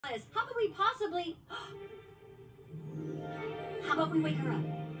How could we possibly... How about we wake her up?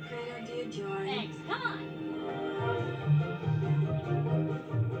 Great idea, Joy. Thanks. Come on.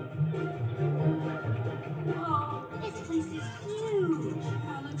 Oh, this place is huge.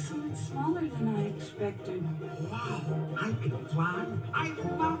 That looks so much smaller than I expected. Wow, I can fly. I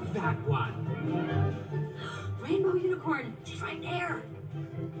love that one. Rainbow unicorn. She's right there.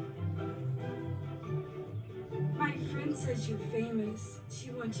 My friend says you're famous. She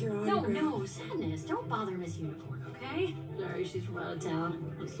wants your autograph. No, sadness. Don't bother Miss Unicorn, okay? Sorry, she's from out of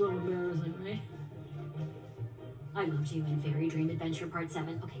town. It's so embarrassing, right? I loved you in Fairy Dream Adventure Part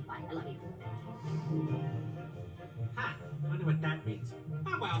 7. Okay, bye. I love you. Ha, wonder what that means.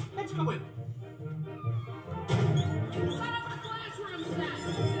 Oh well, let's go in. Classroom set.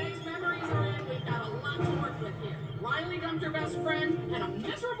 Today's memories are in. We've got a lot to work with here. Riley dumped her best friend, and a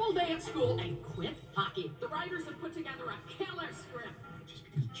miserable day at school, and quit hockey. The writers have put together a killer script. Just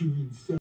because Julian said